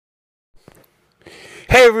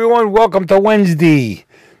Hey everyone, welcome to Wednesday.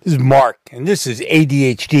 This is Mark, and this is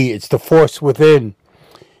ADHD. It's the force within.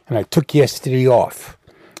 And I took yesterday off.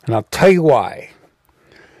 And I'll tell you why.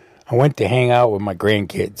 I went to hang out with my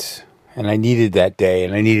grandkids. And I needed that day,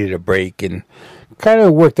 and I needed a break. And it kind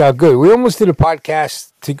of worked out good. We almost did a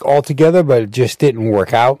podcast all together, but it just didn't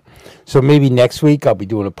work out. So maybe next week I'll be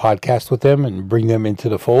doing a podcast with them and bring them into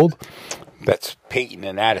the fold. That's Peyton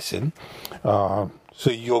and Addison. So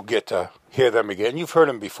you'll get to hear them again. You've heard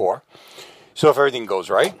them before. So if everything goes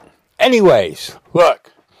right. Anyways,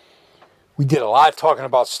 look. We did a lot of talking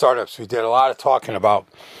about startups. We did a lot of talking about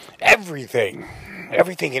everything.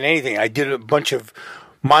 Everything and anything. I did a bunch of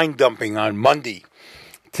mind dumping on Monday.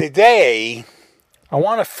 Today, I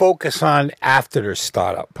want to focus on after the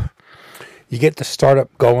startup. You get the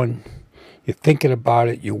startup going. You're thinking about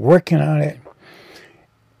it. You're working on it.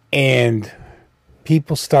 And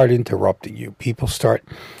people start interrupting you. People start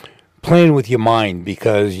playing with your mind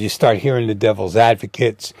because you start hearing the devil's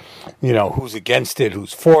advocates, who's against it,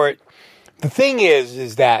 who's for it. The thing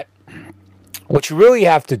is that what you really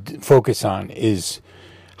have to focus on is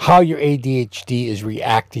how your ADHD is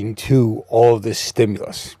reacting to all of this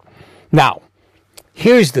stimulus. Now,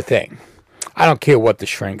 here's the thing. I don't care what the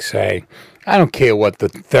shrinks say. I don't care what the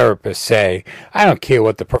therapists say. I don't care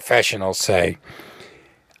what the professionals say.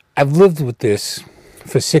 I've lived with this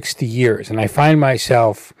for 60 years, and I find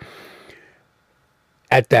myself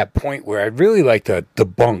at that point where I'd really like to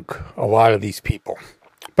debunk a lot of these people.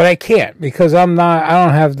 But I can't because I don't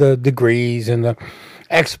have the degrees and the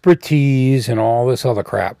expertise and all this other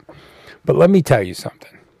crap. But let me tell you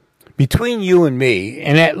something. Between you and me,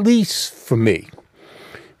 and at least for me,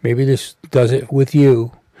 maybe this does it with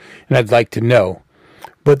you, and I'd like to know,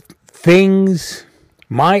 but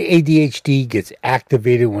my ADHD gets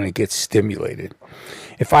activated when it gets stimulated.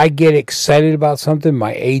 If I get excited about something,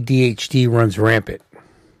 my ADHD runs rampant.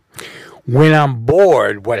 When I'm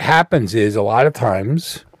bored, what happens is a lot of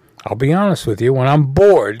times, I'll be honest with you, when I'm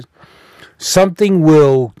bored, something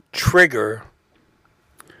will trigger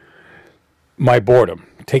my boredom,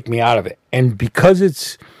 take me out of it. And because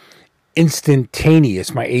it's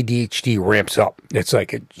instantaneous, my ADHD ramps up. It's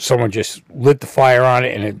like someone just lit the fire on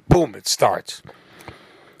it and boom, it starts.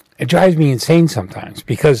 It drives me insane sometimes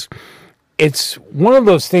because it's one of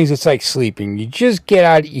those things. It's like sleeping. You just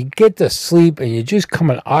you get to sleep, and you're just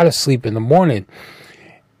coming out of sleep in the morning,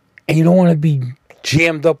 and you don't want to be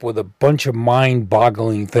jammed up with a bunch of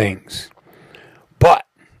mind-boggling things. But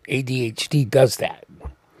ADHD does that.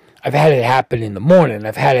 I've had it happen in the morning.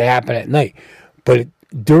 I've had it happen at night. But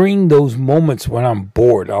during those moments when I'm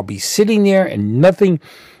bored, I'll be sitting there, and nothing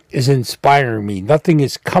is inspiring me. Nothing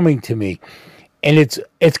is coming to me. And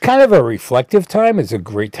it's kind of a reflective time. It's a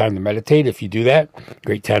great time to meditate if you do that.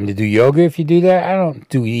 Great time to do yoga if you do that. I don't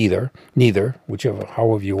do neither,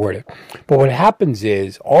 however you word it. But what happens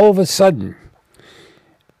is, all of a sudden,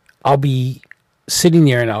 I'll be sitting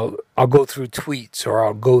there and I'll go through tweets, or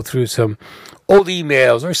I'll go through some old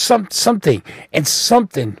emails or something, and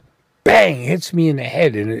something, bang, hits me in the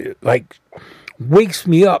head, and it wakes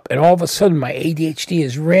me up, and all of a sudden my ADHD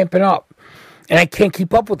is ramping up. And I can't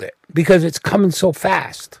keep up with it because it's coming so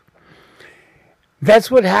fast. That's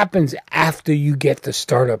what happens after you get the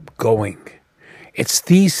startup going. It's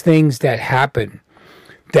these things that happen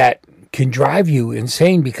that can drive you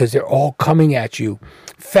insane because they're all coming at you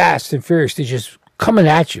fast and furious. They're just coming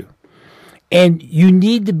at you. And you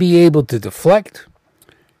need to be able to deflect,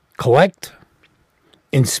 collect,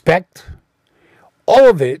 inspect, all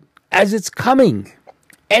of it as it's coming.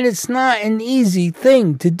 And it's not an easy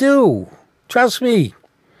thing to do. Trust me,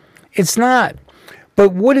 it's not.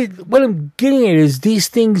 But what I'm getting at is these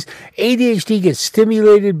things, ADHD gets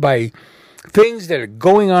stimulated by things that are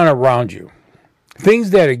going on around you. Things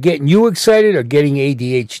that are getting you excited or getting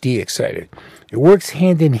ADHD excited. It works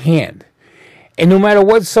hand in hand. And no matter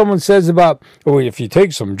what someone says about, if you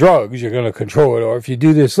take some drugs, you're going to control it, or if you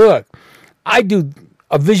do this, look, I do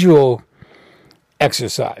a visual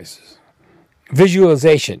exercise,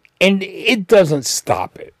 visualization, and it doesn't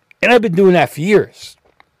stop it. And I've been doing that for years.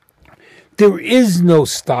 There is no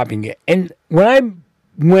stopping it. And when I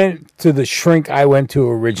went to the shrink I went to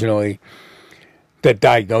originally, that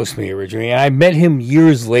diagnosed me originally, and I met him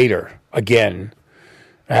years later again.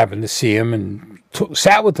 I happened to see him and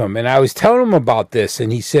sat with him. And I was telling him about this,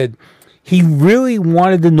 and he said he really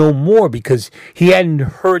wanted to know more because he hadn't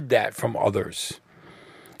heard that from others.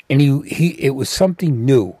 And it was something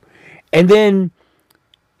new. And then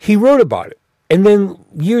he wrote about it. And then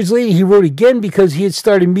years later, he wrote again because he had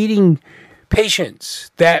started meeting patients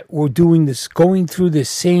that were going through the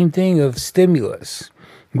same thing of stimulus,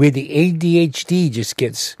 where the ADHD just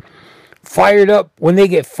gets fired up when they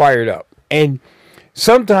get fired up. And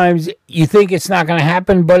sometimes you think it's not going to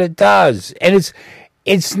happen, but it does. And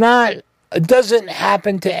it doesn't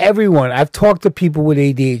happen to everyone. I've talked to people with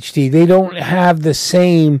ADHD. They don't have the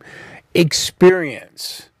same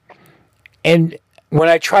experience. And when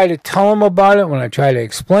I try to tell them about it, when I try to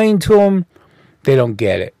explain to them, they don't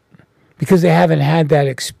get it. Because they haven't had that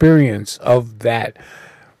experience of that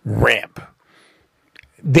ramp.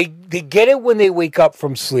 They get it when they wake up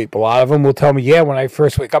from sleep. A lot of them will tell me, yeah, when I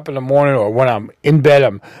first wake up in the morning or when I'm in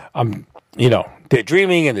bed, I'm they're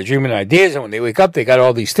dreaming and they're dreaming ideas. And when they wake up, they got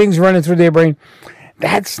all these things running through their brain.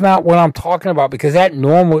 That's not what I'm talking about, because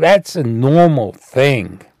that's a normal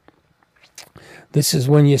thing. This is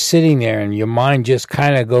when you're sitting there and your mind just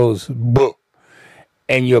kind of goes, boo,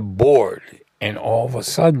 and you're bored. And all of a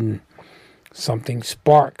sudden, something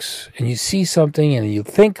sparks and you see something and you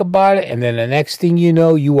think about it, and then the next thing you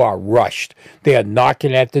know, you are rushed. They are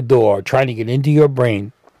knocking at the door, trying to get into your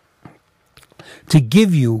brain to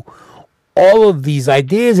give you all of these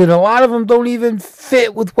ideas, and a lot of them don't even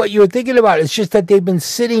fit with what you're thinking about. It's just that they've been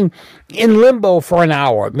sitting in limbo for an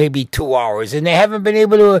hour, maybe 2 hours, and they haven't been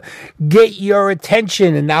able to get your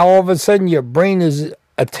attention, and now all of a sudden your brain is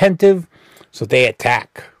attentive, so they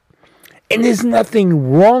attack. And there's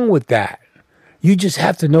nothing wrong with that. You just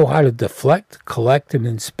have to know how to deflect, collect, and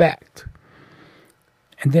inspect.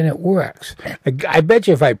 And then it works. I bet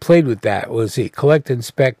you if I played with that, let's see, collect,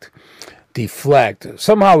 inspect, deflect,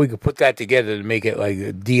 somehow we could put that together to make it like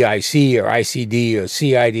a DIC or ICD or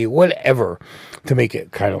CID, whatever, to make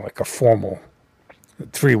it kind of like a formal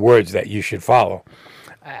 3 words that you should follow.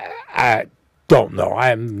 I don't know. I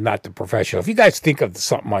am not the professional. If you guys think of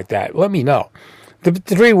something like that, let me know. The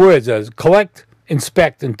 3 words are collect,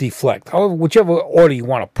 inspect, and deflect. However, whichever order you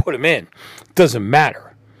want to put them in, it doesn't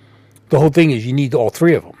matter. The whole thing is you need all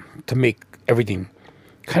 3 of them to make everything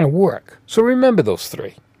kind of work. So remember those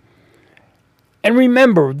 3. And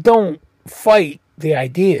remember, don't fight the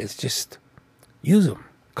ideas. Just use them,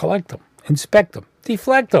 collect them, inspect them,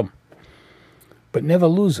 deflect them, but never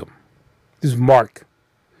lose them. This is Mark.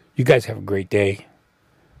 You guys have a great day.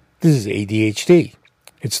 This is ADHD.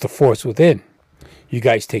 It's the force within. You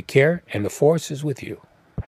guys take care, and the force is with you.